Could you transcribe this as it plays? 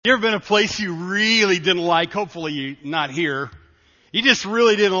You ever been a place you really didn't like? Hopefully you're not here. You just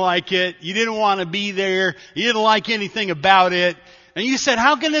really didn't like it. You didn't want to be there. You didn't like anything about it. And you said,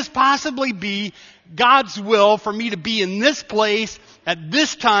 how can this possibly be God's will for me to be in this place at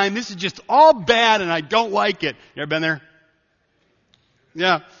this time? This is just all bad and I don't like it. You ever been there?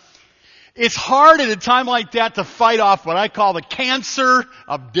 Yeah. It's hard at a time like that to fight off what I call the cancer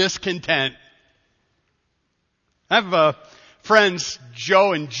of discontent. I have friends,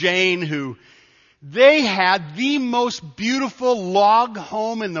 Joe and Jane, who they had the most beautiful log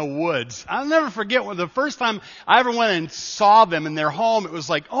home in the woods. I'll never forget when the first time I ever went and saw them in their home, it was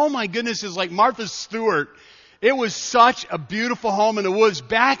like, oh my goodness, it's like Martha Stewart. It was such a beautiful home in the woods,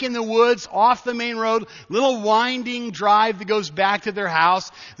 back in the woods, off the main road, little winding drive that goes back to their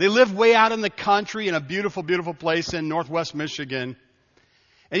house. They live way out in the country in a beautiful, beautiful place in northwest Michigan.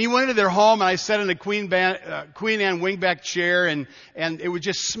 And you went into their home, and I sat in a Queen Anne wingback chair, and it would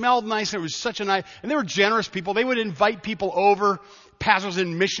just smelled nice. And it was such a nice, and they were generous people. They would invite people over, pastors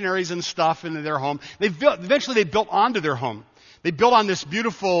and missionaries and stuff into their home. Eventually they built onto their home. They built on this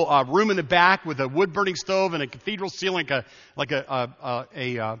beautiful room in the back with a wood burning stove and a cathedral ceiling, it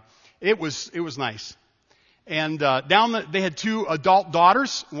was nice. And they had two adult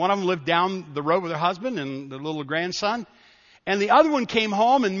daughters. One of them lived down the road with her husband and their little grandson. And the other one came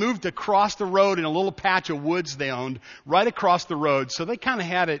home and moved across the road in a little patch of woods they owned right across the road. So they kind of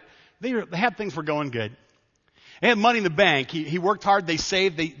had it, they had things were going good. They had money in the bank. He worked hard. They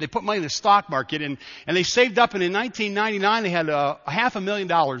saved. They put money in the stock market and they saved up. And in 1999, they had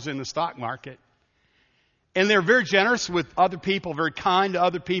 $500,000 in the stock market. And they're very generous with other people, very kind to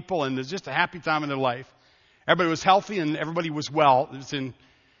other people. And there's just a happy time in their life. Everybody was healthy and everybody was well. It was in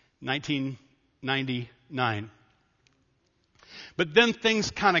 1999. But then things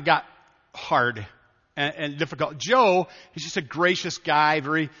kind of got hard and difficult. Joe, he's just a gracious guy,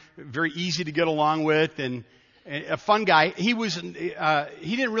 very, very easy to get along with, and a fun guy. He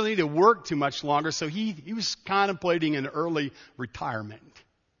didn't really need to work too much longer, so he was contemplating an early retirement.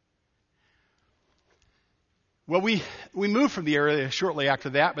 Well, we moved from the area shortly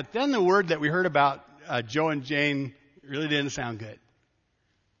after that, but then the word that we heard about Joe and Jane really didn't sound good.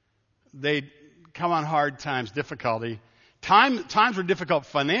 They'd come on hard times, difficulty. Times were difficult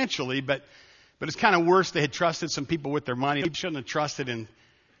financially, but it's kind of worse. They had trusted some people with their money they shouldn't have trusted, and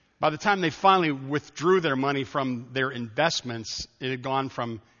by the time they finally withdrew their money from their investments, it had gone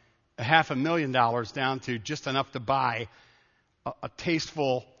from $500,000 down to just enough to buy a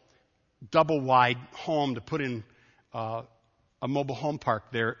tasteful, double-wide home to put in a mobile home park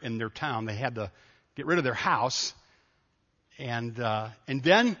there in their town. They had to get rid of their house, and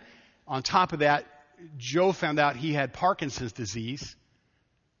then on top of that, Joe found out he had Parkinson's disease,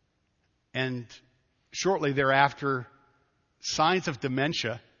 and shortly thereafter, signs of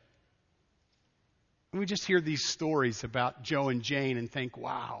dementia. And we just hear these stories about Joe and Jane and think,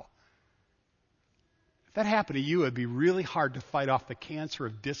 wow, if that happened to you, it'd be really hard to fight off the cancer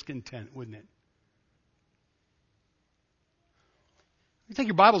of discontent, wouldn't it? You take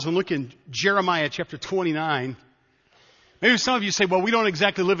your Bibles and look in Jeremiah chapter 29. Maybe some of you say, well, we don't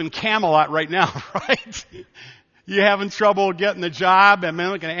exactly live in Camelot right now, right? You having trouble getting a job? I'm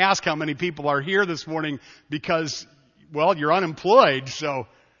not going to ask how many people are here this morning because, well, you're unemployed. So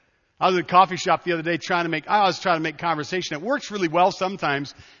I was at a coffee shop the other day trying to make conversation. It works really well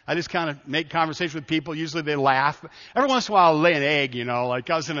sometimes. I just kind of make conversation with people. Usually they laugh. Every once in a while I'll lay an egg, like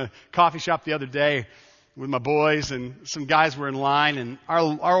I was in a coffee shop the other day with my boys, and some guys were in line, and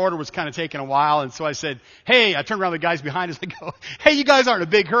our order was kind of taking a while, and so I said, hey, I turned around to the guys behind us, I go, hey, you guys aren't in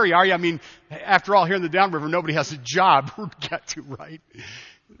a big hurry, are you? I mean, after all, here in the Downriver, nobody has a job to get to, right?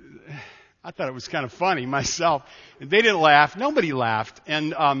 I thought it was kind of funny myself. And they didn't laugh. Nobody laughed.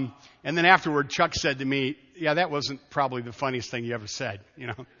 And then afterward, Chuck said to me, yeah, that wasn't probably the funniest thing you ever said,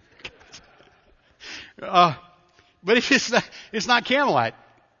 But it's not Camelot.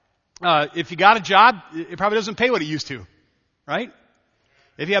 If you got a job, it probably doesn't pay what it used to, right?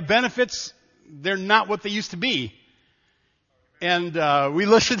 If you have benefits, they're not what they used to be. And we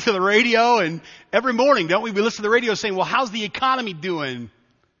listen to the radio, and every morning, don't we? We listen to the radio saying, well, how's the economy doing?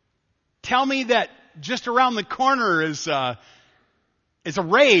 Tell me that just around the corner is a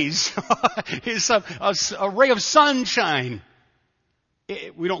raise, is a ray of sunshine.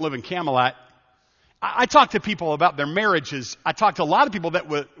 We don't live in Camelot. I talk to people about their marriages. I talk to a lot of people that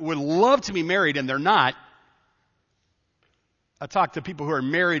would love to be married and they're not. I talk to people who are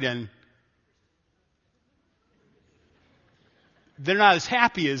married and they're not as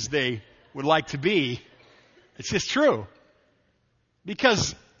happy as they would like to be. It's just true.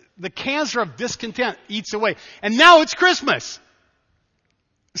 Because the cancer of discontent eats away. And now it's Christmas.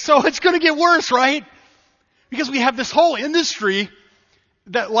 So it's going to get worse, right? Because we have this whole industry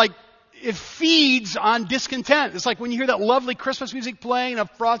that it feeds on discontent. It's like when you hear that lovely Christmas music playing, a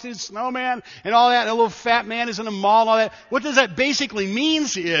frosted snowman and all that, and a little fat man is in a mall and all that. What does that basically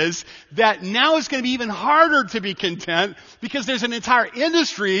means is that now it's going to be even harder to be content because there's an entire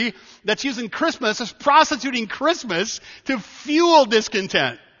industry that's using Christmas, that's prostituting Christmas to fuel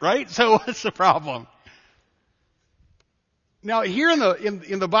discontent, right? So what's the problem? Now here in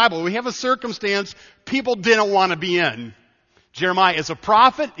the Bible, we have a circumstance people didn't want to be in. Jeremiah is a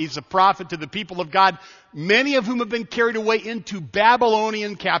prophet. He's a prophet to the people of God, many of whom have been carried away into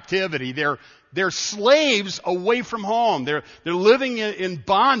Babylonian captivity. They're slaves away from home. They're living in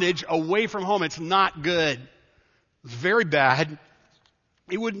bondage away from home. It's not good. It's very bad.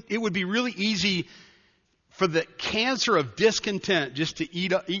 It would be really easy for the cancer of discontent just to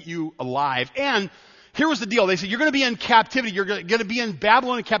eat you alive. And here was the deal. They said, you're going to be in captivity. You're going to be in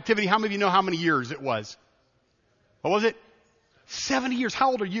Babylonian captivity. How many of you know how many years it was? What was it? 70 years.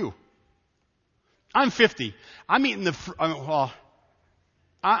 How old are you? I'm 50. I'm eating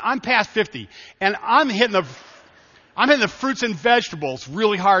I'm past 50. And I'm hitting the fruits and vegetables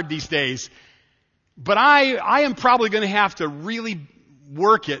really hard these days. But I am probably going to have to really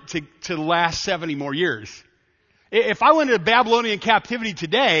work it to last 70 more years. If I went into Babylonian captivity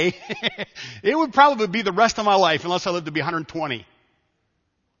today, it would probably be the rest of my life unless I lived to be 120.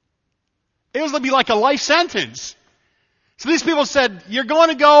 It was going to be like a life sentence. So these people said, you're going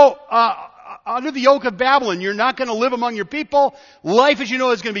to go under the yoke of Babylon. You're not going to live among your people. Life, as you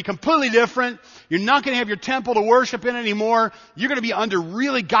know, is going to be completely different. You're not going to have your temple to worship in anymore. You're going to be under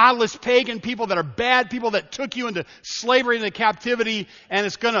really godless pagan people that are bad people that took you into slavery, into captivity, and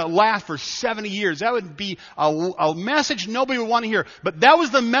it's going to last for 70 years. That would be a message nobody would want to hear. But that was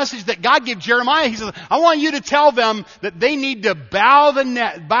the message that God gave Jeremiah. He says, I want you to tell them that they need to bow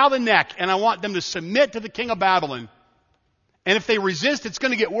the neck, and I want them to submit to the king of Babylon. And if they resist, it's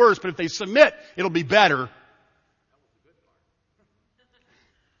going to get worse. But if they submit, it'll be better.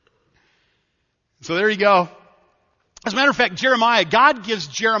 So there you go. As a matter of fact, God gives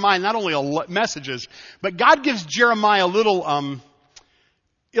Jeremiah not only messages, but God gives Jeremiah little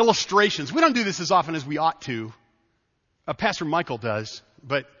illustrations. We don't do this as often as we ought to. Pastor Michael does,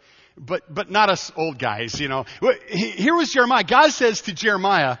 but not us old guys, you know. Here was Jeremiah. God says to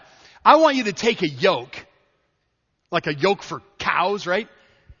Jeremiah, I want you to take a yoke. Like a yoke for cows, right?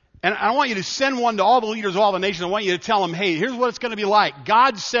 And I want you to send one to all the leaders of all the nations. I want you to tell them, hey, here's what it's going to be like.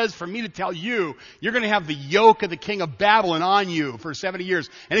 God says for me to tell you, you're going to have the yoke of the king of Babylon on you for 70 years.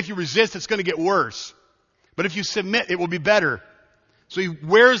 And if you resist, it's going to get worse. But if you submit, it will be better. So he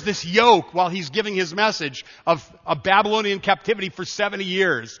wears this yoke while he's giving his message of a Babylonian captivity for 70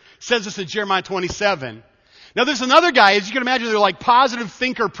 years. It says this in Jeremiah 27. Now there's another guy, as you can imagine, they're like positive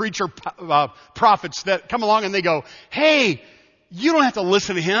thinker, preacher, prophets that come along and they go, hey, you don't have to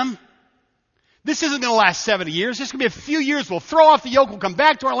listen to him. This isn't going to last 70 years. It's going to be a few years. We'll throw off the yoke. We'll come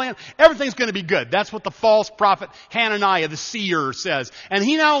back to our land. Everything's going to be good. That's what the false prophet Hananiah, the seer, says. And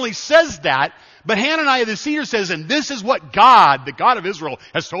he not only says that, but Hananiah, the seer, says, and this is what God, the God of Israel,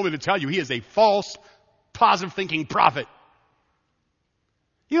 has told me to tell you. He is a false, positive thinking prophet.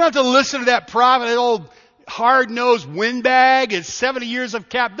 You don't have to listen to that prophet, that old hard-nosed windbag. It's 70 years of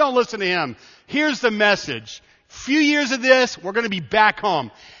cap. Don't listen to him. Here's the message. Few years of this, we're going to be back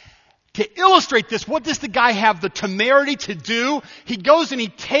home. To illustrate this, what does the guy have the temerity to do? He goes and he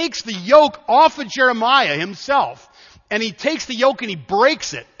takes the yoke off of Jeremiah himself. And he takes the yoke and he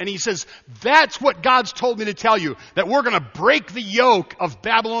breaks it. And he says, that's what God's told me to tell you. That we're going to break the yoke of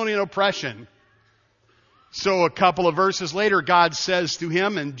Babylonian oppression. So a couple of verses later, God says to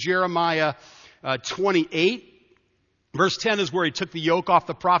him in Jeremiah 28, verse 10 is where he took the yoke off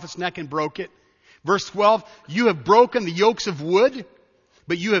the prophet's neck and broke it. Verse 12, you have broken the yokes of wood,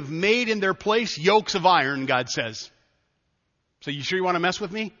 but you have made in their place yokes of iron, God says. So you sure you want to mess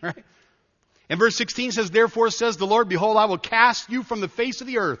with me? Right? And verse 16 says, therefore says the Lord, behold, I will cast you from the face of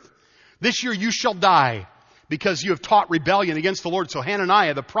the earth. This year you shall die, because you have taught rebellion against the Lord. So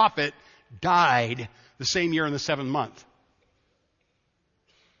Hananiah, the prophet, died the same year in the 7th month.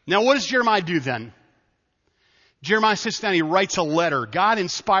 Now what does Jeremiah do then? Jeremiah sits down, he writes a letter. God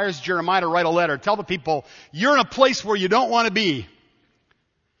inspires Jeremiah to write a letter. Tell the people, you're in a place where you don't want to be.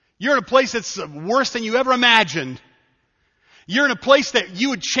 You're in a place that's worse than you ever imagined. You're in a place that you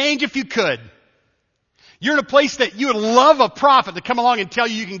would change if you could. You're in a place that you would love a prophet to come along and tell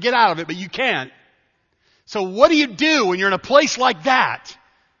you can get out of it, but you can't. So what do you do when you're in a place like that?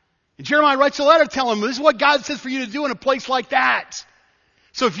 And Jeremiah writes a letter telling them, this is what God says for you to do in a place like that.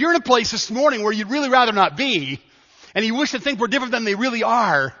 So if you're in a place this morning where you'd really rather not be, And you wish that things were different than they really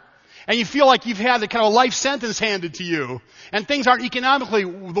are. And you feel like you've had a kind of life sentence handed to you. And things aren't economically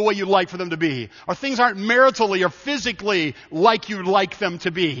the way you'd like for them to be. Or things aren't maritally or physically like you'd like them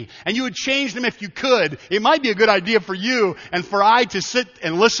to be. And you would change them if you could. It might be a good idea for you and for I to sit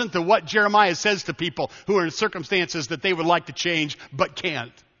and listen to what Jeremiah says to people who are in circumstances that they would like to change but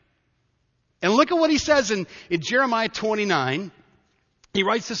can't. And look at what he says in Jeremiah 29. He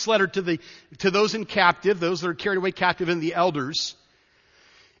writes this letter to those in captive, those that are carried away captive, and the elders.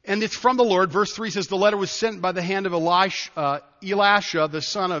 And it's from the Lord. Verse 3 says, the letter was sent by the hand of Elisha, the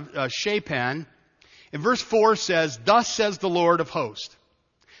son of Shaphan. And verse 4 says, thus says the Lord of hosts,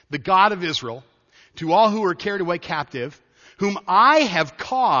 the God of Israel, to all who are carried away captive, whom I have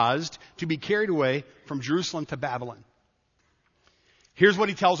caused to be carried away from Jerusalem to Babylon. Here's what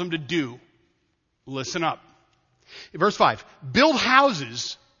he tells them to do. Listen up. Verse 5, build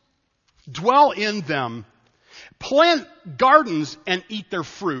houses, dwell in them, plant gardens and eat their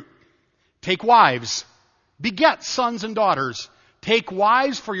fruit. Take wives, beget sons and daughters. Take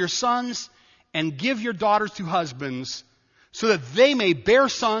wives for your sons and give your daughters to husbands so that they may bear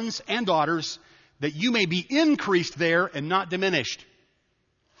sons and daughters, that you may be increased there and not diminished.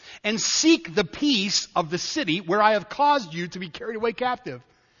 And seek the peace of the city where I have caused you to be carried away captive.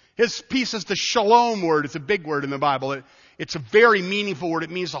 His peace is the shalom word. It's a big word in the Bible. It's a very meaningful word. It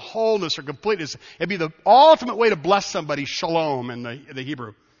means a wholeness or completeness. It'd be the ultimate way to bless somebody, shalom in the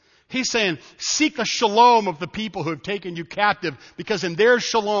Hebrew. He's saying, seek the shalom of the people who have taken you captive, because in their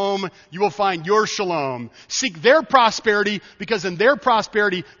shalom, you will find your shalom. Seek their prosperity, because in their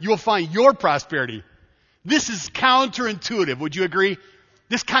prosperity, you will find your prosperity. This is counterintuitive. Would you agree?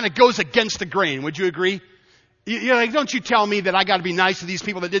 This kind of goes against the grain. Would you agree? You're like, don't you tell me that I got to be nice to these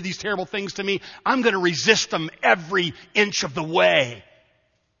people that did these terrible things to me. I'm going to resist them every inch of the way.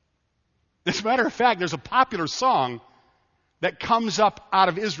 As a matter of fact, there's a popular song that comes up out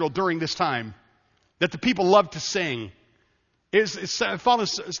of Israel during this time that the people love to sing. It's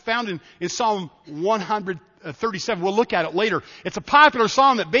found in Psalm 137. We'll look at it later. It's a popular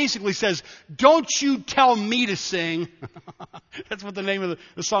song that basically says, don't you tell me to sing. That's what the name of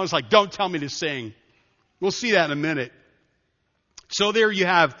the song is like. Don't tell me to sing. We'll see that in a minute. So there you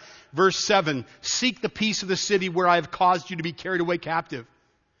have verse 7. Seek the peace of the city where I have caused you to be carried away captive.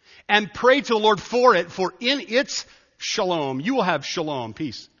 And pray to the Lord for it, for in its shalom, you will have shalom,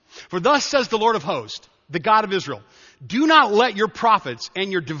 peace. For thus says the Lord of hosts, the God of Israel, do not let your prophets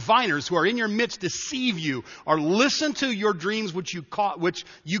and your diviners who are in your midst deceive you, or listen to your dreams which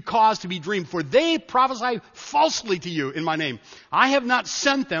you cause to be dreamed, for they prophesy falsely to you in my name. I have not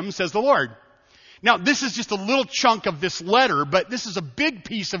sent them, says the Lord. Now, this is just a little chunk of this letter, but this is a big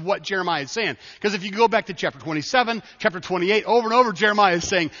piece of what Jeremiah is saying. Because if you go back to chapter 27, chapter 28, over and over, Jeremiah is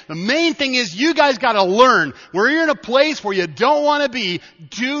saying, the main thing is you guys got to learn. Where you're in a place where you don't want to be,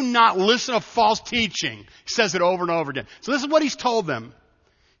 do not listen to false teaching. He says it over and over again. So this is what he's told them.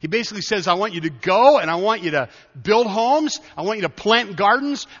 He basically says, I want you to go and I want you to build homes. I want you to plant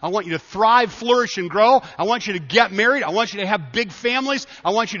gardens. I want you to thrive, flourish, and grow. I want you to get married. I want you to have big families. I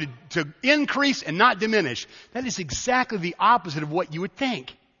want you to increase and not diminish. That is exactly the opposite of what you would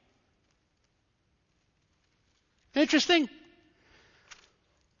think. Interesting.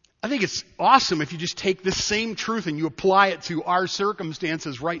 I think it's awesome if you just take this same truth and you apply it to our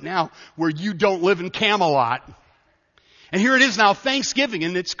circumstances right now where you don't live in Camelot. And here it is now, Thanksgiving,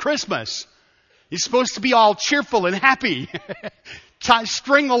 and it's Christmas. You're supposed to be all cheerful and happy.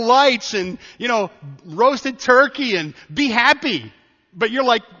 String the lights and, roasted turkey and be happy. But you're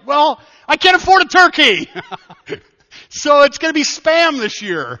like, well, I can't afford a turkey. So it's going to be Spam this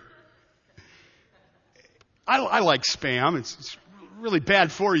year. I like Spam. It's really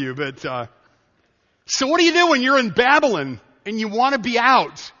bad for you. But so what do you do when you're in Babylon and you want to be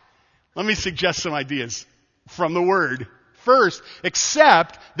out? Let me suggest some ideas from the Word. First,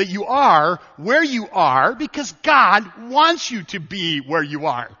 accept that you are where you are because God wants you to be where you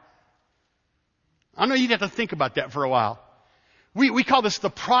are. I know you'd have to think about that for a while. We call this the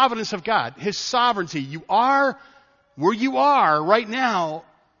providence of God, His sovereignty. You are where you are right now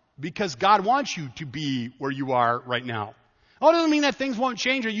because God wants you to be where you are right now. Oh, it doesn't mean that things won't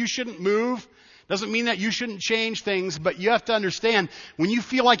change or you shouldn't move. Doesn't mean that you shouldn't change things, but you have to understand when you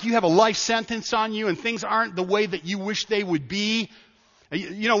feel like you have a life sentence on you and things aren't the way that you wish they would be.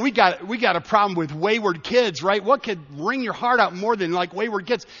 We got a problem with wayward kids, right? What could wring your heart out more than like wayward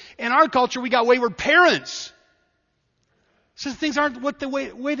kids? In our culture, we got wayward parents. So things aren't what the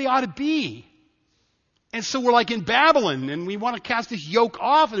way they ought to be. And so we're like in Babylon and we want to cast this yoke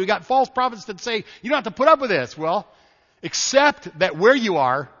off and we got false prophets that say, you don't have to put up with this. Well, accept that where you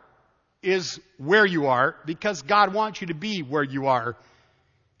are is where you are because God wants you to be where you are.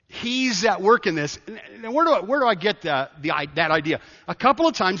 He's at work in this. And where do I get that idea? A couple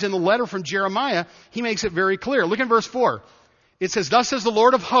of times in the letter from Jeremiah, he makes it very clear. Look in verse 4. It says, thus says the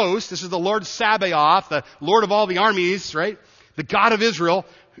Lord of hosts, this is the Lord Sabaoth, the Lord of all the armies, right? The God of Israel,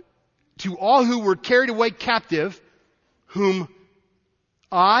 to all who were carried away captive, whom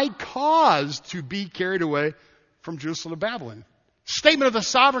I caused to be carried away from Jerusalem to Babylon. Statement of the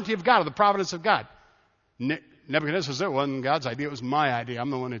sovereignty of God, of the providence of God. Nebuchadnezzar says, it wasn't God's idea, it was my idea. I'm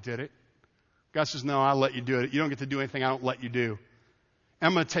the one that did it. God says, no, I'll let you do it. You don't get to do anything I don't let you do.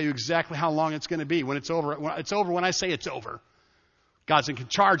 I'm going to tell you exactly how long it's going to be. When it's over when I say it's over. God's in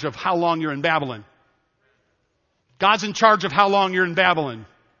charge of how long you're in Babylon. God's in charge of how long you're in Babylon.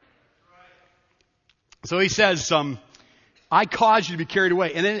 So he says, I caused you to be carried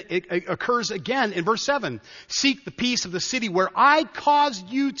away. And then it occurs again in verse 7. Seek the peace of the city where I caused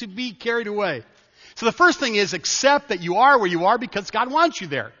you to be carried away. So the first thing is accept that you are where you are because God wants you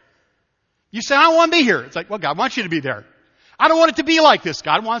there. You say, I don't want to be here. It's like, well, God wants you to be there. I don't want it to be like this.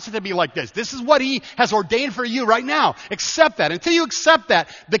 God wants it to be like this. This is what He has ordained for you right now. Accept that. Until you accept that,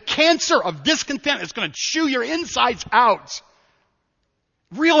 the cancer of discontent is going to chew your insides out.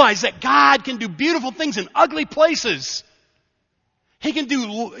 Realize that God can do beautiful things in ugly places. He can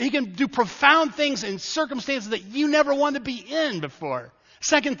do profound things in circumstances that you never wanted to be in before.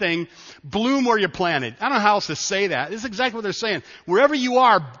 Second thing, bloom where you're planted. I don't know how else to say that. This is exactly what they're saying. Wherever you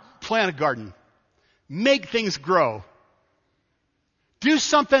are, plant a garden. Make things grow. Do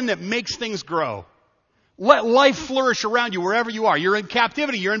something that makes things grow. Let life flourish around you wherever you are. You're in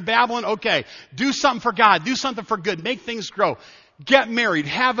captivity. You're in Babylon. Okay. Do something for God. Do something for good. Make things grow. Get married.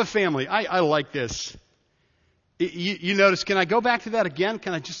 Have a family. I like this. You notice, can I go back to that again?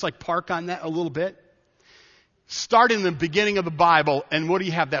 Can I just park on that a little bit? Start in the beginning of the Bible, and what do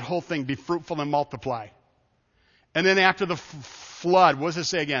you have? That whole thing, be fruitful and multiply. And then after the flood, what does it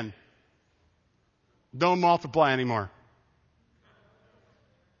say again? Don't multiply anymore.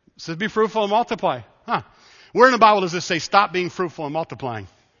 It says be fruitful and multiply. Where in the Bible does it say stop being fruitful and multiplying?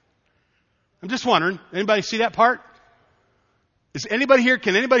 I'm just wondering, anybody see that part? Can anybody here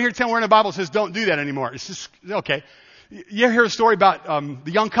tell where in the Bible it says don't do that anymore? It's just, okay. You ever hear a story about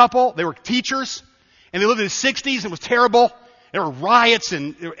the young couple? They were teachers, and they lived in the 60s, and it was terrible. There were riots,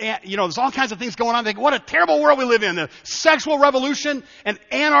 and there's all kinds of things going on. They go, what a terrible world we live in. The sexual revolution and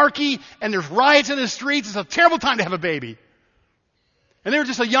anarchy, and there's riots in the streets. It's a terrible time to have a baby. And they were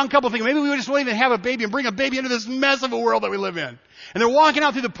just a young couple thinking, maybe we just won't even have a baby and bring a baby into this mess of a world that we live in. And they're walking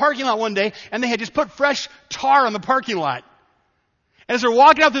out through the parking lot one day, and they had just put fresh tar on the parking lot. And as they're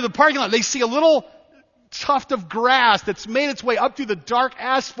walking out through the parking lot, they see a little tuft of grass that's made its way up through the dark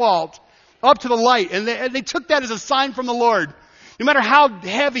asphalt, up to the light. And they took that as a sign from the Lord. No matter how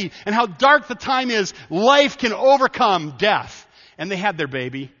heavy and how dark the time is, life can overcome death. And they had their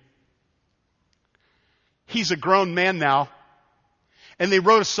baby. He's a grown man now. And they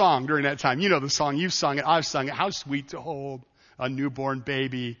wrote a song during that time. You know the song. You've sung it. I've sung it. How sweet to hold a newborn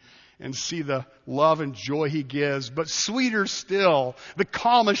baby and see the love and joy He gives. But sweeter still, the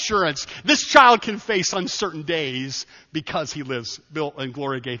calm assurance. This child can face uncertain days because He lives. Bill and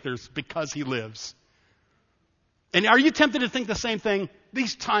Gloria Gaithers, because He lives. And are you tempted to think the same thing?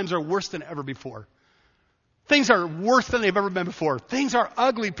 These times are worse than ever before. Things are worse than they've ever been before. Things are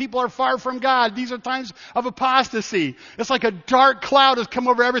ugly. People are far from God. These are times of apostasy. It's like a dark cloud has come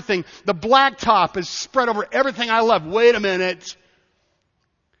over everything. The blacktop is spread over everything I love. Wait a minute.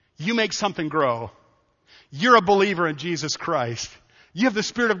 You make something grow. You're a believer in Jesus Christ. You have the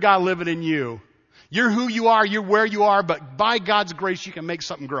Spirit of God living in you. You're who you are. You're where you are. But by God's grace, you can make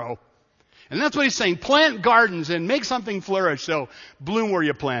something grow. And that's what He's saying. Plant gardens and make something flourish. So bloom where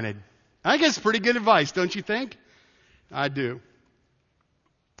you planted. I guess it's pretty good advice, don't you think? I do.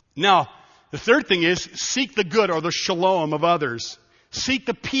 Now, the third thing is seek the good or the shalom of others. Seek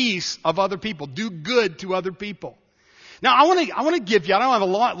the peace of other people. Do good to other people. Now, I want to give you, I don't have a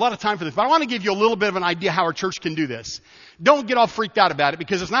lot of time for this, but I want to give you a little bit of an idea how our church can do this. Don't get all freaked out about it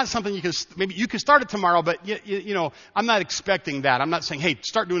because it's not something maybe you can start it tomorrow, but I'm not expecting that. I'm not saying, hey,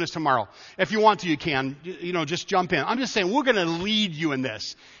 start doing this tomorrow. If you want to, you can, just jump in. I'm just saying we're going to lead you in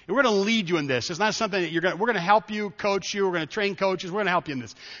this. We're going to lead you in this. It's not something that we're going to help you, coach you, we're going to train coaches, we're going to help you in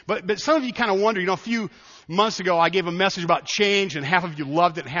this. But some of you kind of wonder, a few months ago I gave a message about change and half of you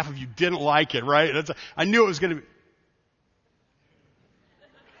loved it and half of you didn't like it, right? I knew it was going to be.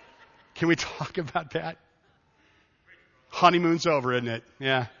 Can we talk about that? Honeymoon's over, isn't it?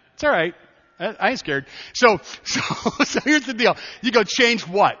 Yeah. It's all right. I ain't scared. So here's the deal. You go change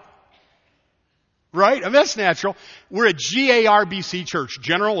what? Right? I mean, that's natural. We're a GARBC church,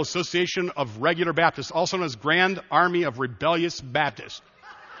 General Association of Regular Baptists, also known as Grand Army of Rebellious Baptists.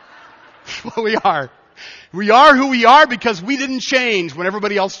 That's what we are. We are who we are because we didn't change when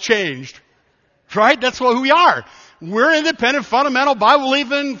everybody else changed. Right? That's who we are. We're independent, fundamental,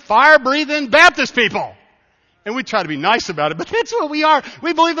 Bible-believing, fire-breathing Baptist people. And we try to be nice about it, but that's what we are.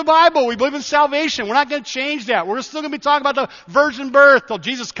 We believe the Bible. We believe in salvation. We're not going to change that. We're still going to be talking about the virgin birth till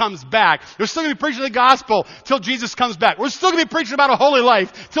Jesus comes back. We're still going to be preaching the gospel till Jesus comes back. We're still going to be preaching about a holy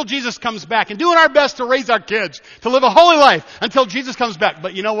life till Jesus comes back and doing our best to raise our kids to live a holy life until Jesus comes back.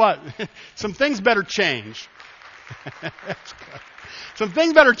 But you know what? Some things better change. Some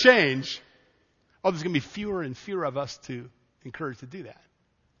things better change. Oh, there's going to be fewer and fewer of us to encourage to do that.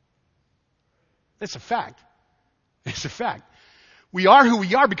 That's a fact. It's a fact. We are who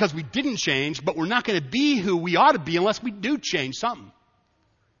we are because we didn't change, but we're not going to be who we ought to be unless we do change something.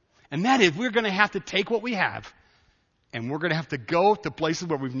 And that is, we're going to have to take what we have, and we're going to have to go to places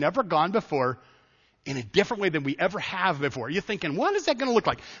where we've never gone before in a different way than we ever have before. You're thinking, what is that going to look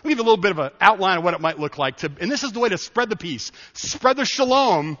like? Let me give you a little bit of an outline of what it might look like. And this is the way to spread the peace. Spread the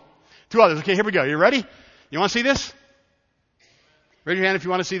shalom to others. Okay, here we go. You ready? You want to see this? Raise your hand if you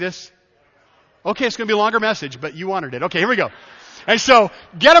want to see this. Okay, it's going to be a longer message, but you wanted it. Okay, here we go. And so,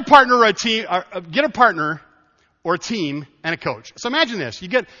 get a partner or a team, and a coach. So imagine this. You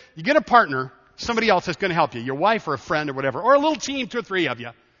get a partner, somebody else that's going to help you, your wife or a friend or whatever, or a little team, 2 or 3 of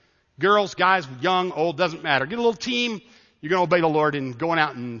you. Girls, guys, young, old, doesn't matter. Get a little team. You're going to obey the Lord and going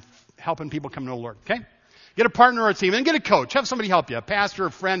out and helping people come to know the Lord. Okay? Get a partner or a team, and then get a coach. Have somebody help you. A pastor, a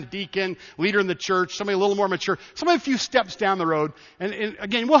friend, a deacon, leader in the church, somebody a little more mature, somebody a few steps down the road. And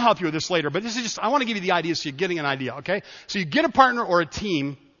again, we'll help you with this later, but this is just, I want to give you the idea so you're getting an idea, okay? So you get a partner or a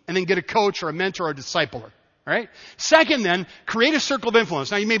team, and then get a coach or a mentor or a discipler. All right? Second, then, create a circle of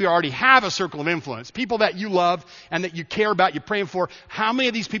influence. Now, you maybe already have a circle of influence. People that you love and that you care about, you're praying for. How many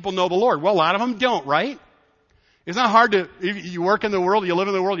of these people know the Lord? Well, a lot of them don't, right? It's not hard to, you work in the world, you live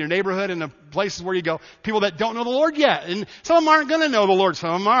in the world, your neighborhood, and the places where you go, people that don't know the Lord yet. And some of them aren't going to know the Lord,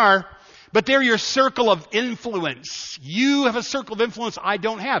 some of them are. But they're your circle of influence. You have a circle of influence I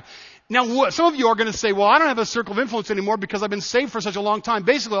don't have. Now, some of you are going to say, well, I don't have a circle of influence anymore because I've been saved for such a long time.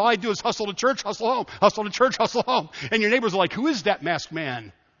 Basically, all I do is hustle to church, hustle home, hustle to church, hustle home. And your neighbors are like, who is that masked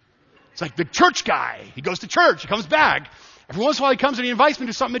man? It's like the church guy. He goes to church, he comes back. Every once in a while he comes and he invites me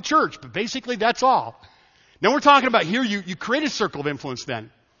to something at church. But basically, that's all. Now we're talking about here, you create a circle of influence then.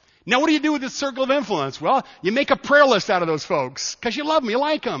 Now what do you do with this circle of influence? Well, you make a prayer list out of those folks because you love them, you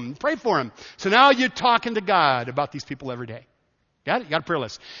like them, pray for them. So now you're talking to God about these people every day. Got it? You got a prayer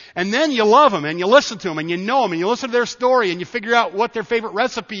list. And then you love them and you listen to them and you know them and you listen to their story and you figure out what their favorite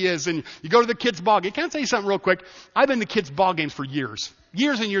recipe is and you go to the kids' ball game. Can I tell you something real quick? I've been to kids' ball games for years.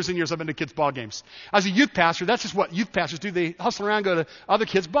 Years and years and years I've been to kids' ball games. As a youth pastor, that's just what youth pastors do. They hustle around, go to other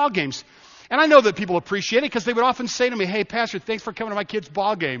kids' ball games. And I know that people appreciate it because they would often say to me, hey, Pastor, thanks for coming to my kid's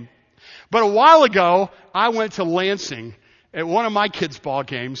ball game. But a while ago, I went to Lansing at one of my kids' ball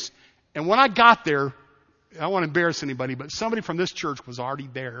games. And when I got there, I don't want to embarrass anybody, but somebody from this church was already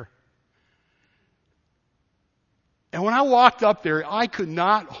there. And when I walked up there, I could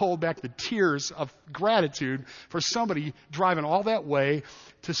not hold back the tears of gratitude for somebody driving all that way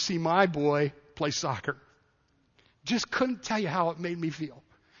to see my boy play soccer. Just couldn't tell you how it made me feel.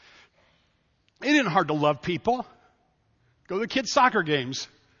 It isn't hard to love people. Go to the kids' soccer games.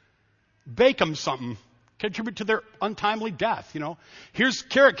 Bake them something. Contribute to their untimely death. Here's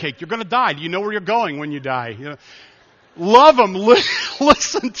carrot cake. You're going to die. Do you know where you're going when you die? Love them.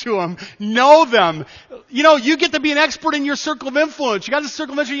 Listen to them. Know them. You get to be an expert in your circle of influence. You got this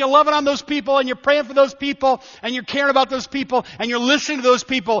circle of influence. You're loving on those people and you're praying for those people and you're caring about those people and you're listening to those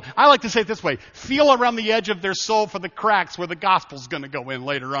people. I like to say it this way. Feel around the edge of their soul for the cracks where the gospel's going to go in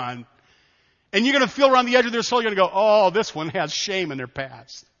later on. And you're going to feel around the edge of their soul, you're going to go, oh, this one has shame in their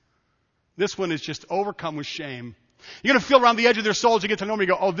past. This one is just overcome with shame. You're going to feel around the edge of their soul as you get to know them. You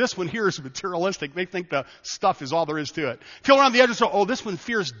go, oh, this one here is materialistic. They think the stuff is all there is to it. Feel around the edge of the soul, oh, this one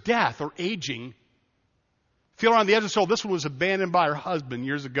fears death or aging. Feel around the edge of the soul, this one was abandoned by her husband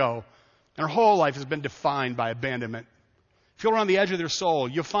years ago. And her whole life has been defined by abandonment. Feel around the edge of their soul.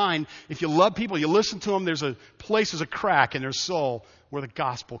 You'll find if you love people, you listen to them, there's a crack in their soul where the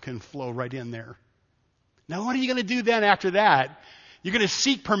gospel can flow right in there. Now, what are you going to do then after that? You're going to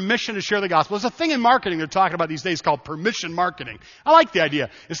seek permission to share the gospel. There's a thing in marketing they're talking about these days called permission marketing. I like the idea.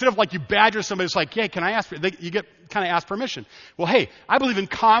 Instead of like you badger somebody, it's like, hey, can I ask? You get kind of ask permission. Well, hey, I believe in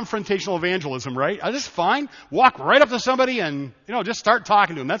confrontational evangelism, right? This is fine. Walk right up to somebody and, just start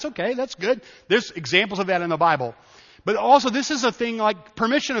talking to them. That's okay. That's good. There's examples of that in the Bible. But also, this is a thing like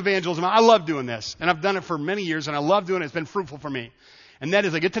permission evangelism. I love doing this, and I've done it for many years, and I love doing it. It's been fruitful for me. And that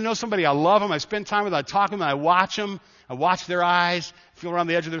is, I get to know somebody, I love them, I spend time with them, I talk to them, I watch them, I watch their eyes, feel around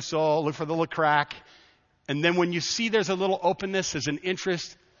the edge of their soul, look for the little crack. And then when you see there's a little openness, there's an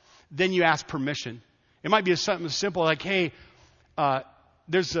interest, then you ask permission. It might be something simple like, hey,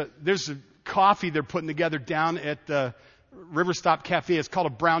 there's a coffee they're putting together down at the River Stop Cafe. It's called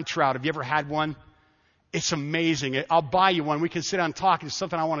a brown trout. Have you ever had one? It's amazing. I'll buy you one. We can sit down and talk. It's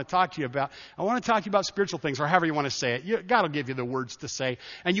something I want to talk to you about. I want to talk to you about spiritual things, or however you want to say it. God will give you the words to say.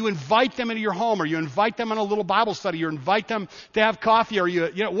 And you invite them into your home, or you invite them on a little Bible study, or invite them to have coffee, or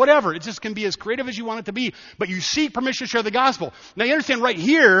whatever. It just can be as creative as you want it to be. But you seek permission to share the gospel. Now you understand right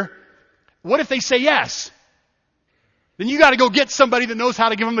here, what if they say yes? Then you got to go get somebody that knows how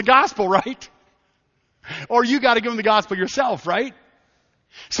to give them the gospel, right? Or you got to give them the gospel yourself, right?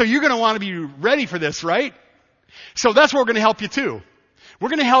 So you're going to want to be ready for this, right? So that's where we're going to help you too. We're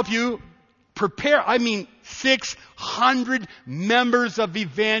going to help you prepare, 600 members of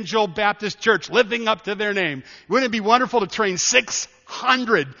Evangel Baptist Church living up to their name. Wouldn't it be wonderful to train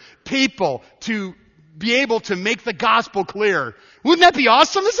 600 people to be able to make the gospel clear? Wouldn't that be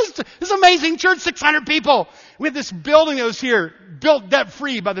awesome? This is amazing church, 600 people. We have this building that was here, built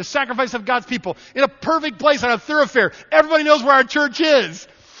debt-free by the sacrifice of God's people, in a perfect place on a thoroughfare. Everybody knows where our church is.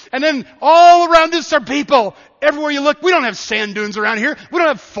 And then all around us are people. Everywhere you look, we don't have sand dunes around here. We don't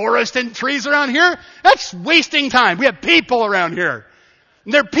have forest and trees around here. That's wasting time. We have people around here.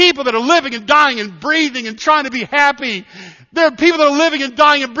 And there are people that are living and dying and breathing and trying to be happy. There are people that are living and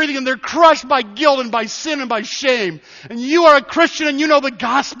dying and breathing, and they're crushed by guilt and by sin and by shame. And you are a Christian and you know the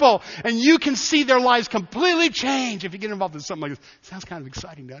gospel, and you can see their lives completely change if you get involved in something like this. Sounds kind of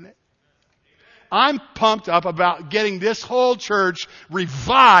exciting, doesn't it? I'm pumped up about getting this whole church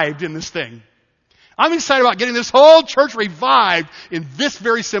revived in this thing. I'm excited about getting this whole church revived in this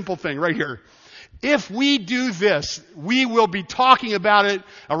very simple thing right here. If we do this, we will be talking about it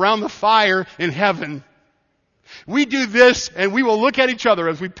around the fire in heaven. We do this and we will look at each other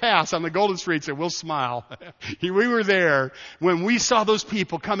as we pass on the golden streets and we'll smile. We were there when we saw those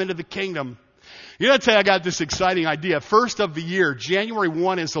people come into the kingdom. You know, I tell you, I got this exciting idea. First of the year, January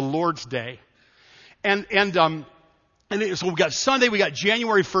 1 is the Lord's Day. So we got Sunday, we got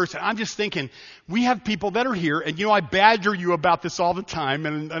January 1st, and I'm just thinking, we have people that are here, and I badger you about this all the time,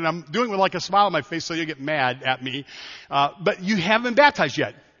 and I'm doing it with like a smile on my face so you get mad at me. But you haven't been baptized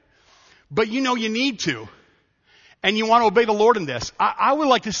yet. But you need to. And you want to obey the Lord in this. I would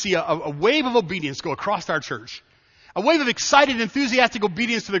like to see a wave of obedience go across our church. A wave of excited, enthusiastic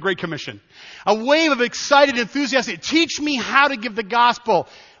obedience to the Great Commission. A wave of excited, enthusiastic, teach me how to give the gospel.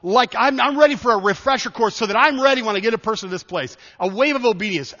 Like I'm ready for a refresher course so that I'm ready when I get a person to this place. A wave of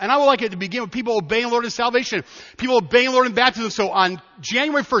obedience. And I would like it to begin with people obeying the Lord in salvation. People obeying the Lord in baptism. So on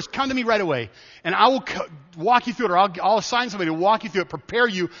January 1st, come to me right away. And I will walk you through it, or I'll assign somebody to walk you through it, prepare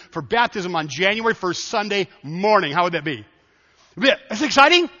you for baptism on January 1st, Sunday morning. How would that be? That's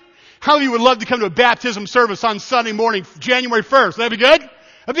exciting? How many of you would love to come to a baptism service on Sunday morning, January 1st? That'd be good?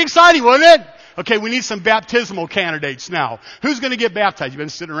 That'd be exciting, wouldn't it? Okay, we need some baptismal candidates now. Who's going to get baptized? You've been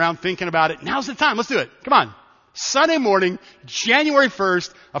sitting around thinking about it. Now's the time. Let's do it. Come on. Sunday morning, January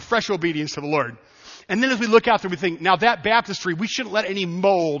 1st, a fresh obedience to the Lord. And then as we look out there, we think, now that baptistry, we shouldn't let any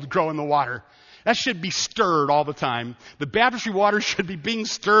mold grow in the water. That should be stirred all the time. The baptistry water should be being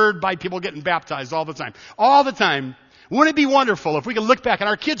stirred by people getting baptized all the time. All the time. Wouldn't it be wonderful if we could look back and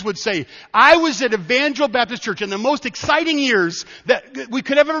our kids would say, I was at Evangel Baptist Church in the most exciting years that we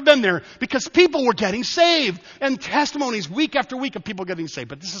could have ever been there because people were getting saved, and testimonies week after week of people getting saved.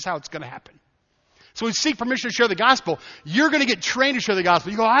 But this is how it's going to happen. So we seek permission to share the gospel. You're going to get trained to share the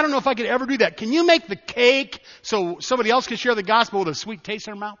gospel. You go, I don't know if I could ever do that. Can you make the cake so somebody else can share the gospel with a sweet taste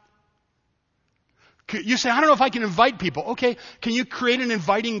in their mouth? You say, I don't know if I can invite people. Okay, can you create an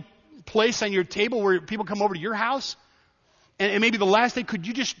inviting place on your table where people come over to your house? And maybe the last day, could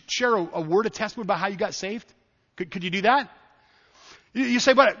you just share a word of testimony about how you got saved? Could you do that? You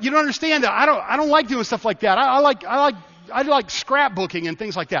say, but you don't understand that. I don't like doing stuff like that. I like scrapbooking and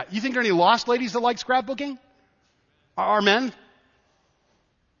things like that. You think there are any lost ladies that like scrapbooking? Are men?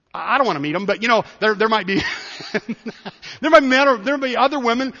 I don't want to meet them, but there might be there might be men or there might be other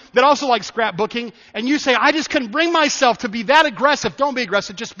women that also like scrapbooking, and you say, I just couldn't bring myself to be that aggressive. Don't be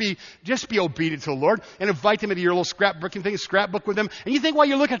aggressive. Just be obedient to the Lord and invite them into your little scrapbooking thing, scrapbook with them. And you think while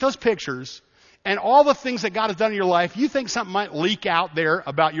you're looking at those pictures and all the things that God has done in your life, you think something might leak out there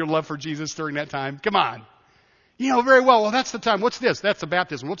about your love for Jesus during that time. Come on. Very well, that's the time. What's this? That's a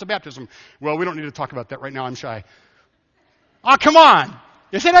baptism. What's a baptism? Well, we don't need to talk about that right now. I'm shy. Oh, come on.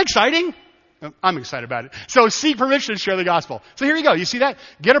 Isn't that exciting? I'm excited about it. So seek permission to share the gospel. So here you go. You see that?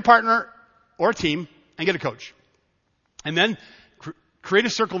 Get a partner or a team and get a coach. And then create a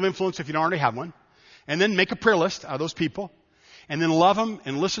circle of influence if you don't already have one. And then make a prayer list out of those people. And then love them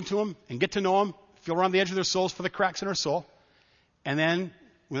and listen to them and get to know them. Feel around the edge of their souls for the cracks in their soul. And then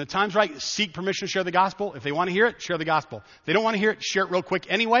when the time's right, seek permission to share the gospel. If they want to hear it, share the gospel. If they don't want to hear it, share it real quick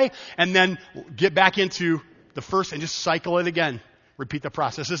anyway. And then get back into the first and just cycle it again. Repeat the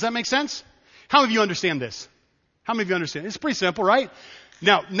process. Does that make sense? How many of you understand this? How many of you understand? It's pretty simple, right?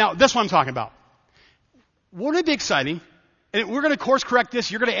 Now, that's what I'm talking about. Wouldn't it be exciting? And we're going to course correct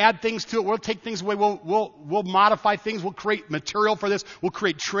this. You're going to add things to it. We'll take things away. We'll modify things. We'll create material for this. We'll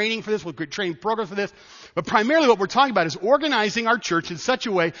create training for this. We'll create training programs for this. But primarily what we're talking about is organizing our church in such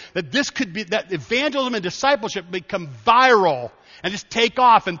a way that that evangelism and discipleship become viral and just take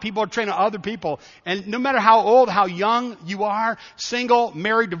off and people are training other people. And no matter how old, how young you are, single,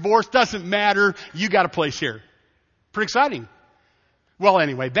 married, divorced, doesn't matter. You got a place here. Pretty exciting. Well,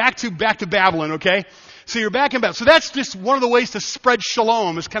 anyway, back to Babylon, okay? So you're back in Babylon. So that's just one of the ways to spread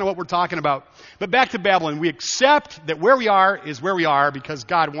shalom is kind of what we're talking about. But back to Babylon. We accept that where we are is where we are because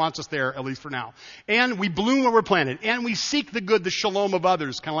God wants us there, at least for now. And we bloom where we're planted. And we seek the good, the shalom of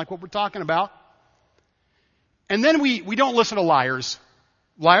others, kind of like what we're talking about. And then we don't listen to liars.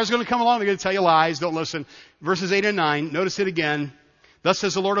 Liars are going to come along. They're going to tell you lies. Don't listen. Verses 8 and 9. Notice it again. Thus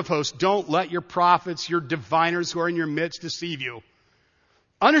says the Lord of hosts, don't let your prophets, your diviners who are in your midst deceive you.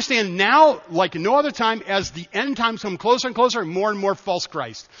 Understand now, like no other time, as the end times come closer and closer, more and more false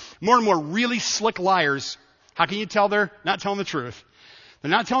Christ. More and more really slick liars. How can you tell they're not telling the truth?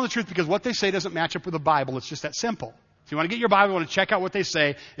 They're not telling the truth because what they say doesn't match up with the Bible. It's just that simple. If you want to get your Bible, you want to check out what they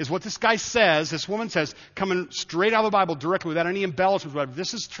say, is what this guy says, this woman says, coming straight out of the Bible directly without any embellishments. Whatever.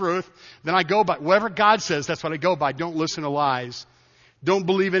 This is truth. Then I go by, whatever God says, that's what I go by. Don't listen to lies. Don't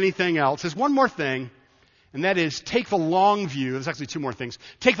believe anything else. There's one more thing. And that is, take the long view. There's actually two more things.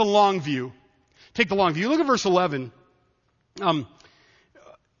 Take the long view. Take the long view. Look at verse 11.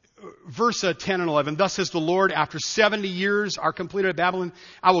 Verse 10 and 11. Thus says the Lord, after 70 years are completed at Babylon,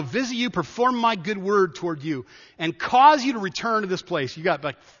 I will visit you, perform my good word toward you, and cause you to return to this place. You got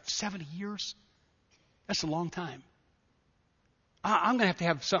like 70 years? That's a long time. I'm going to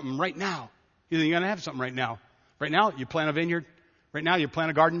have something right now. You're going to have something right now. Right now, you plant a vineyard. Right now, you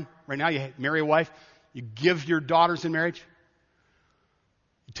plant a garden. Right now, you marry a wife. You give your daughters in marriage.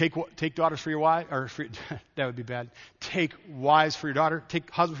 You take daughters for your wife, or that would be bad. Take wives for your daughter.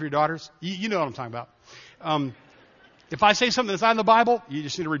 Take husbands for your daughters. You know what I'm talking about. If I say something that's not in the Bible, you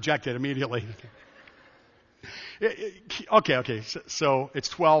just need to reject it immediately. Okay. So it's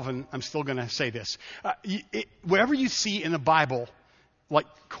 12, and I'm still going to say this. Whatever you see in the Bible, like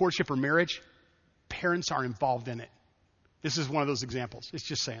courtship or marriage, parents are involved in it. This is one of those examples. It's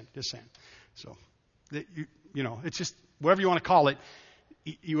just saying. So. It's just whatever you want to call it.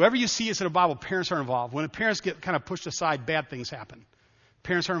 Whatever you see is in the Bible, parents are involved. When the parents get kind of pushed aside, bad things happen.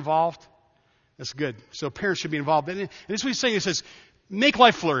 Parents are involved. That's good. So parents should be involved. And this is what he's saying. He says, make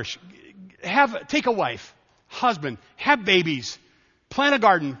life flourish. Take a wife, husband, have babies, plant a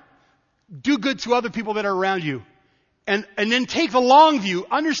garden, do good to other people that are around you. And then take the long view.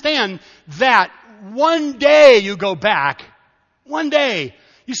 Understand that one day you go back. One day.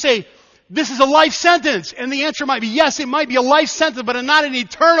 You say, this is a life sentence. And the answer might be yes, it might be a life sentence, but not an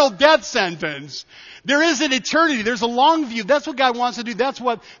eternal death sentence. There is an eternity. There's a long view. That's what God wants to do. That's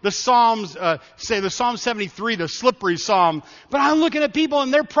what the Psalms say. The Psalm 73, the slippery Psalm. But I'm looking at people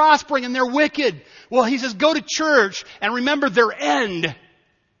and they're prospering and they're wicked. Well, he says, go to church and remember their end.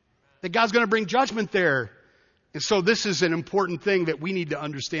 That God's going to bring judgment there. And so this is an important thing that we need to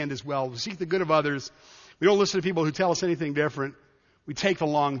understand as well. We seek the good of others. We don't listen to people who tell us anything different. We take the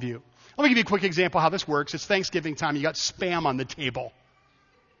long view. Let me give you a quick example how this works. It's Thanksgiving time. You got Spam on the table.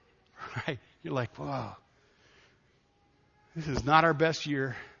 Right? You're like, whoa. This is not our best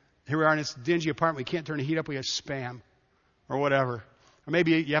year. Here we are in this dingy apartment. We can't turn the heat up. We have Spam or whatever. Or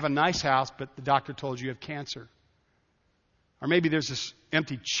maybe you have a nice house, but the doctor told you have cancer. Or maybe there's this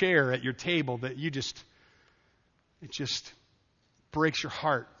empty chair at your table that it just breaks your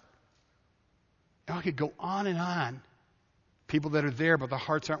heart. And I could go on and on. People that are there, but the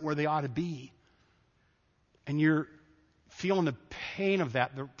hearts aren't where they ought to be. And you're feeling the pain of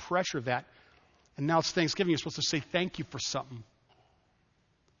that, the pressure of that. And now it's Thanksgiving. You're supposed to say thank you for something.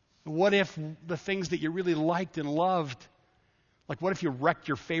 What if the things that you really liked and loved, like what if you wrecked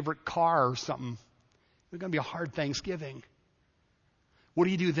your favorite car or something? It's going to be a hard Thanksgiving. What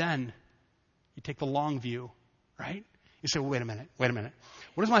do you do then? You take the long view, right? You say, well, wait a minute.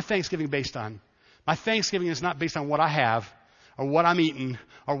 What is my Thanksgiving based on? My Thanksgiving is not based on what I have. or what I'm eating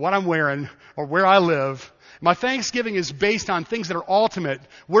or what I'm wearing or where I live. My thanksgiving is based on things that are ultimate,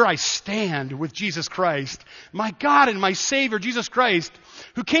 where I stand with Jesus Christ. My God and my Savior, Jesus Christ,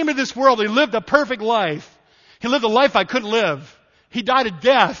 who came into this world. He lived a perfect life. He lived a life I couldn't live. He died a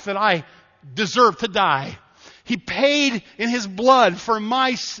death that I deserved to die. He paid in His blood for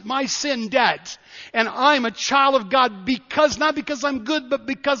my sin debt. And I'm a child of God not because I'm good, but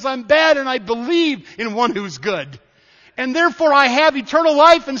because I'm bad and I believe in one who's good. And therefore I have eternal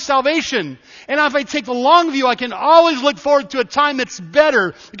life and salvation. And if I take the long view, I can always look forward to a time that's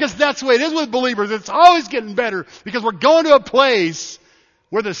better, because that's the way it is with believers. It's always getting better, because we're going to a place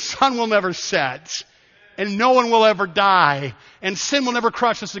where the sun will never set and no one will ever die and sin will never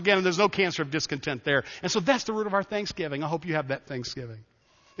crush us again, and there's no cancer of discontent there. And so that's the root of our thanksgiving. I hope you have that thanksgiving.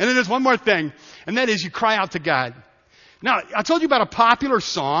 And then there's one more thing, and that is you cry out to God. Now, I told you about a popular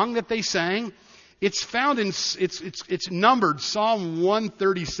song that they sang. It's found in, it's numbered, Psalm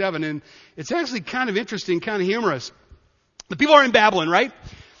 137, and it's actually kind of interesting, kind of humorous. The people are in Babylon, right?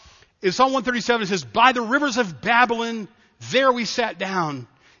 In Psalm 137 it says, by the rivers of Babylon, there we sat down.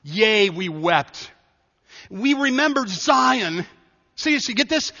 Yea, we wept. We remembered Zion. See, you get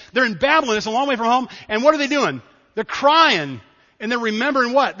this? They're in Babylon, it's a long way from home, and what are they doing? They're crying, and they're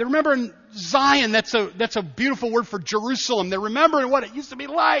remembering what? They're remembering Zion. That's a beautiful word for Jerusalem. They're remembering what it used to be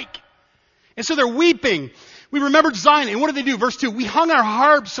like. And so they're weeping. We remembered Zion. And what did they do? Verse 2, we hung our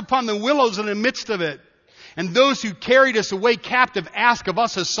harps upon the willows in the midst of it. And those who carried us away captive asked of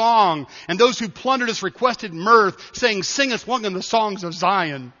us a song. And those who plundered us requested mirth, saying, sing us one of the songs of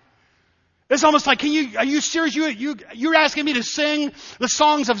Zion. It's almost like, are you serious? You're asking me to sing the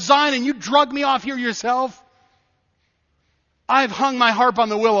songs of Zion and you drug me off here yourself? I've hung my harp on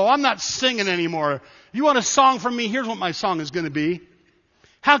the willow. I'm not singing anymore. You want a song from me? Here's what my song is going to be.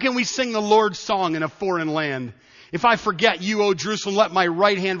 How can we sing the Lord's song in a foreign land? If I forget you, O Jerusalem, let my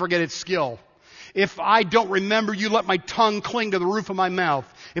right hand forget its skill. If I don't remember you, let my tongue cling to the roof of my mouth.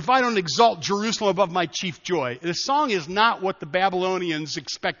 If I don't exalt Jerusalem above my chief joy. The song is not what the Babylonians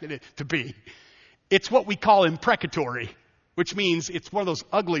expected it to be. It's what we call imprecatory, which means it's one of those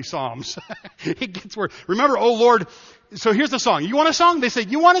ugly psalms. It gets worse. Remember, O Lord, so here's the song. You want a song? They say,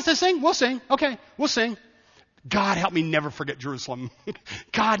 you want us to sing? We'll sing. Okay, we'll sing. God, help me never forget Jerusalem.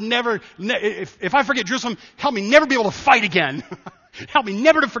 God, if I forget Jerusalem, help me never be able to fight again. Help me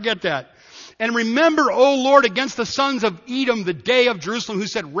never to forget that. And remember, O Lord, against the sons of Edom, the day of Jerusalem, who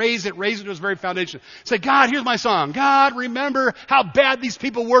said, raise it to its very foundation. Say, God, here's my song. God, remember how bad these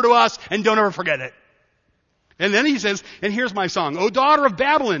people were to us, and don't ever forget it. And then he says, and here's my song. O daughter of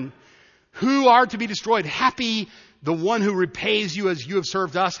Babylon, who are to be destroyed, happy the one who repays you as you have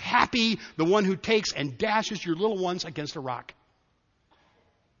served us. Happy the one who takes and dashes your little ones against a rock.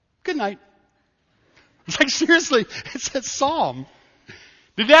 Good night. It's like, seriously, it's that psalm.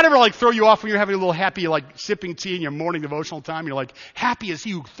 Did that ever throw you off when you're having a little happy, sipping tea in your morning devotional time? You're like, happy is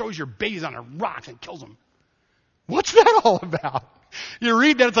he who throws your babies on a rock and kills them. What's that all about? You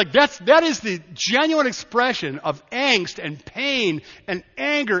read that, it's like, that is the genuine expression of angst and pain and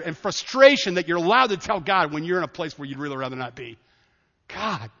anger and frustration that you're allowed to tell God when you're in a place where you'd really rather not be.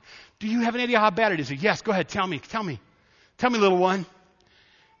 God, do you have any idea how bad it is? Yes, go ahead, tell me. Tell me, little one.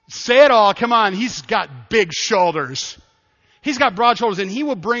 Say it all, come on. He's got big shoulders. He's got broad shoulders, and he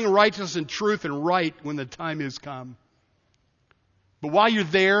will bring righteousness and truth and right when the time is come. But while you're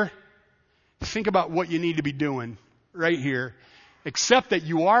there, think about what you need to be doing right here. Accept that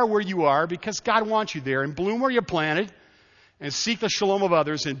you are where you are because God wants you there, and bloom where you're planted, and seek the shalom of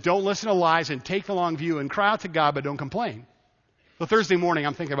others, and don't listen to lies, and take the long view, and cry out to God, but don't complain. So Thursday morning,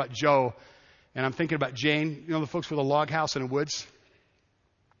 I'm thinking about Joe, and I'm thinking about Jane, the folks with the log house in the woods.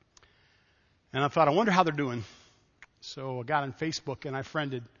 And I thought, I wonder how they're doing. So I got on Facebook, and I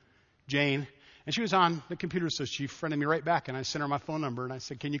friended Jane, and she was on the computer, so she friended me right back, and I sent her my phone number, and I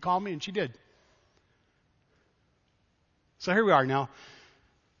said, can you call me? And she did. So here we are now,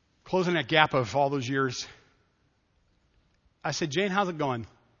 closing that gap of all those years. I said, Jane, how's it going?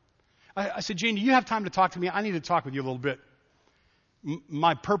 I said, Jane, do you have time to talk to me? I need to talk with you a little bit.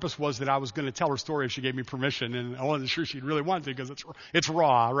 My purpose was that I was going to tell her story if she gave me permission, and I wasn't sure she'd really want to because it's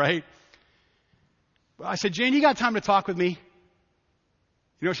raw, right? I said, Jane, you got time to talk with me?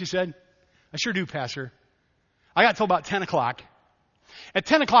 You know what she said? I sure do, Pastor. I got till about 10 o'clock. At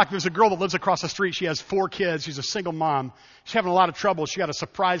 10 o'clock, there's a girl that lives across the street. She has 4 kids. She's a single mom. She's having a lot of trouble. She got a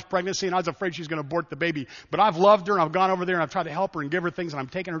surprise pregnancy, and I was afraid she was going to abort the baby. But I've loved her, and I've gone over there, and I've tried to help her and give her things, and I'm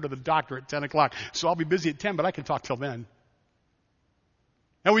taking her to the doctor at 10 o'clock. So I'll be busy at 10, but I can talk till then.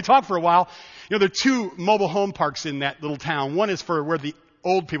 And we talked for a while. There are 2 mobile home parks in that little town. One is for where the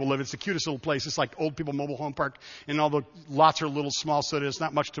old people live. It's the cutest little place. It's like old people mobile home park, and all the lots are a little small, so there's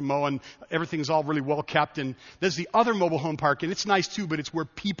not much to mow, and everything's all really well kept. And there's the other mobile home park, and it's nice too, but it's where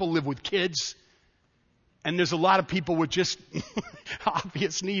people live with kids. And there's a lot of people with just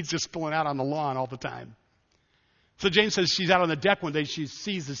obvious needs just spilling out on the lawn all the time. So Jane says she's out on the deck one day. She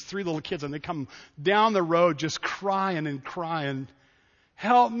sees these 3 little kids, and they come down the road just crying and crying.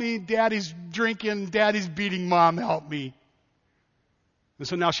 Help me, Daddy's drinking, Daddy's beating Mom, help me. And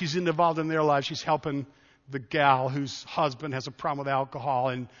so now she's involved in their lives. She's helping the gal whose husband has a problem with alcohol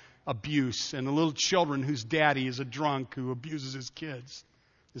and abuse, and the little children whose daddy is a drunk who abuses his kids,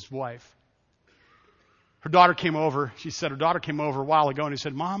 his wife. Her daughter came over. She said her daughter came over a while ago, and he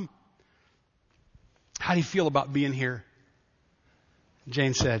said, Mom, how do you feel about being here?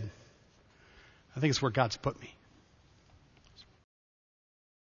 Jane said, I think it's where God's put me.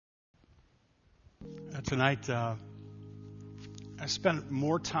 Tonight, I spent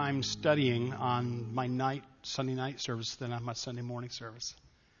more time studying on my Sunday night service than on my Sunday morning service.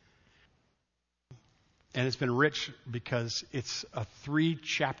 And it's been rich because it's a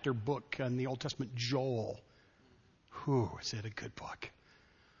 3-chapter book in the Old Testament, Joel. Whew, is it a good book?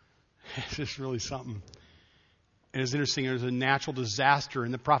 It's just really something. And it's interesting, there's a natural disaster,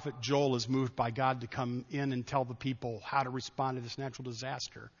 and the prophet Joel is moved by God to come in and tell the people how to respond to this natural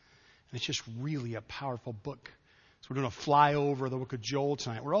disaster. And it's just really a powerful book. So we're doing a flyover of the book of Joel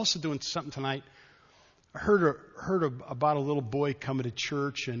tonight. We're also doing something tonight. I heard about a little boy coming to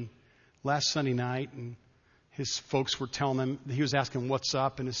church and last Sunday night, and his folks were telling him, he was asking what's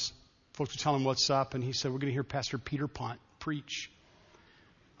up, and his folks were telling him what's up, and he said, we're going to hear Pastor Peter Pont preach.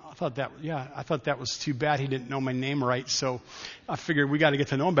 I thought that was too bad he didn't know my name right, so I figured we got to get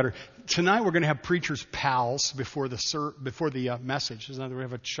to know him better. Tonight we're going to have preachers' pals before the message. We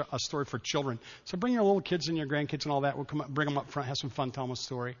have a story for children. So bring your little kids and your grandkids and all that. We'll come up, bring them up front, have some fun, tell them a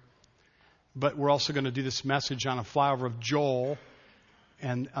story. But we're also going to do this message on a flyover of Joel,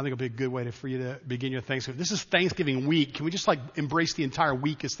 and I think it'll be a good way for you to begin your Thanksgiving. This is Thanksgiving week. Can we just embrace the entire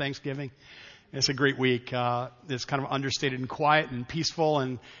week as Thanksgiving? It's a great week. It's kind of understated and quiet and peaceful.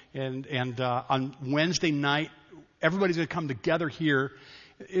 And on Wednesday night, everybody's going to come together here.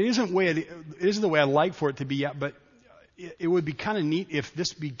 It isn't the way I'd like for it to be yet, but it would be kind of neat if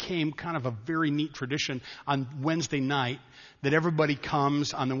this became kind of a very neat tradition on Wednesday night, that everybody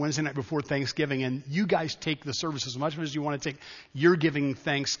comes on the Wednesday night before Thanksgiving, and you guys take the service as much as you want to take. You're giving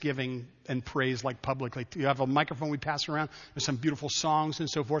thanksgiving and praise publicly. You have a microphone we pass around. There's some beautiful songs and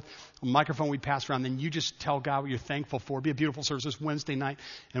so forth. A microphone we pass around. Then you just tell God what you're thankful for. It'll be a beautiful service this Wednesday night.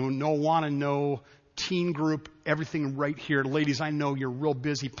 And we want to know teen group, everything right here. Ladies, I know you're real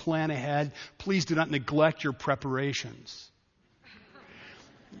busy. Plan ahead. Please do not neglect your preparations,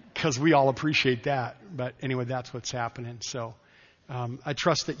 because we all appreciate that. But anyway, that's what's happening. So I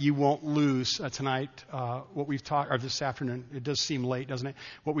trust that you won't lose tonight what we've talked, or this afternoon. It does seem late, doesn't it?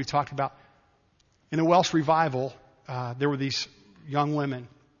 What we've talked about. In a Welsh revival, there were these young women,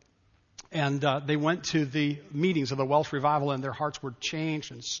 and they went to the meetings of the Welsh revival, and their hearts were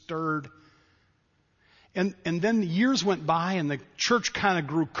changed and stirred. And then years went by, and the church kind of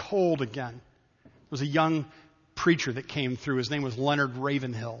grew cold again. There was a young preacher that came through. His name was Leonard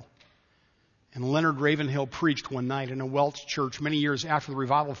Ravenhill. And Leonard Ravenhill preached one night in a Welsh church many years after the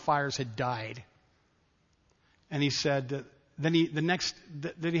revival fires had died. And he said then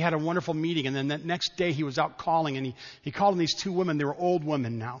he had a wonderful meeting, and then that next day he was out calling, and he called on these 2 women. They were old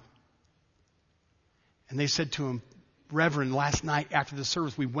women now. And they said to him, Reverend, last night after the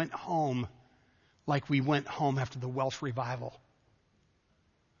service we went home like we went home after the Welsh revival.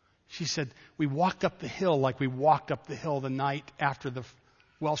 She said, we walked up the hill like we walked up the hill the night after the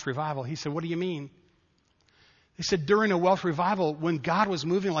Welsh revival. He said, what do you mean? They said, during a Welsh revival, when God was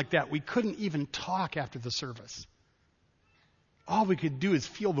moving like that, we couldn't even talk after the service. All we could do is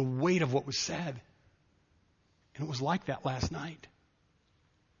feel the weight of what was said. And it was like that last night.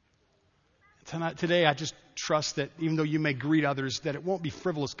 Today, I just trust that even though you may greet others, that it won't be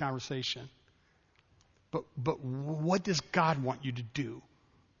frivolous conversation. But what does God want you to do?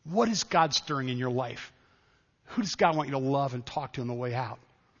 What is God stirring in your life? Who does God want you to love and talk to on the way out?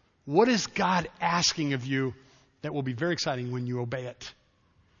 What is God asking of you that will be very exciting when you obey it?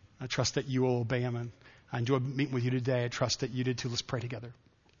 I trust that you will obey Him, and I enjoyed meeting with you today. I trust that you did too. Let's pray together.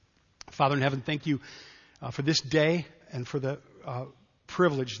 Father in heaven, thank you for this day and for the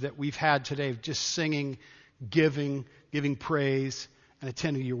privilege that we've had today of just singing, giving praise, and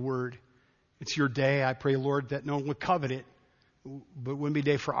attending to your word. It's your day. I pray, Lord, that no one would covet it, but it wouldn't be a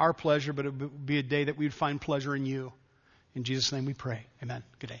day for our pleasure, but it would be a day that we would find pleasure in you. In Jesus' name we pray. Amen.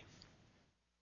 Good day.